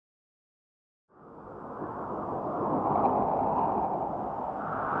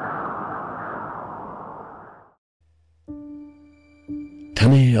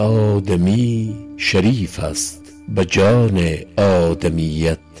تن آدمی شریف است به جان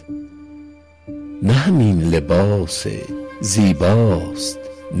آدمیت، نه همین لباس زیباست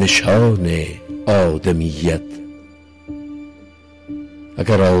نشان آدمیت.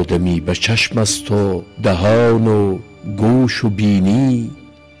 اگر آدمی به چشم است و دهان و گوش و بینی،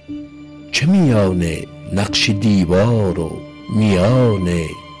 چه میان نقش دیوار و میان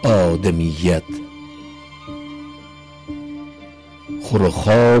آدمیت. خور و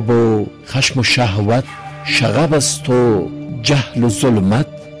خواب و خشم و شهوت شغب است و جهل و ظلمت،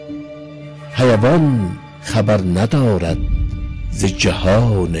 حیوان خبر ندارد ز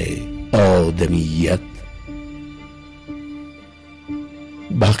جهان آدمیت.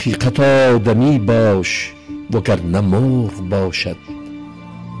 به حقیقت آدمی باش وگرنه مرغ باشد،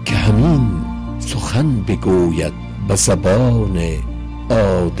 که همین سخن بگوید به زبان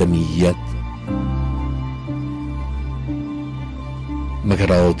آدمیت.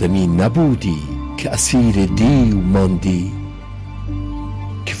 مگر آدمی نبودی که اسیر دیو ماندی،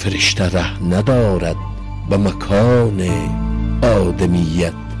 که فرشته ره ندارد به مکان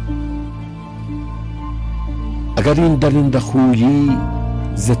آدمیت. اگر این درنده خویی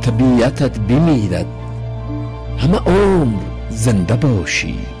ز طبیعتت بمیرد، همه عمر زنده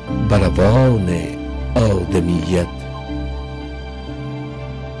باشی به روان آدمیت.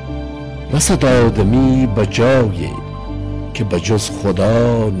 رسد آدمی به جایی که به جز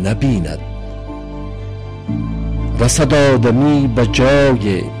خدا نبیند، رسد آدمی به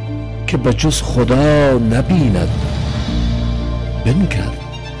جایی که به جز خدا نبیند. بنگر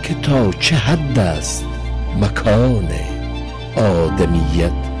که تا چه حد است مکان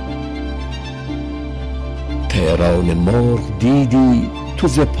آدمیت. طیران مرغ دیدی تو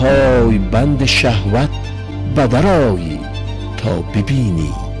ز پای بند شهوت، بدرآیی تا ببینی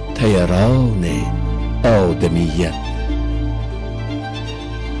طیران آدمیت.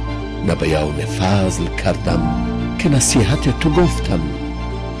 نه بیان فضل کردم که نصیحت تو گفتم،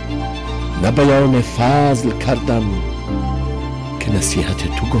 نه بیان فضل کردم که نصیحت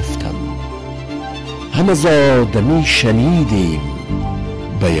تو گفتم. همه ز آدمی شنیدیم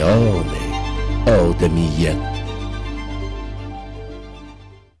بیان آدمیت.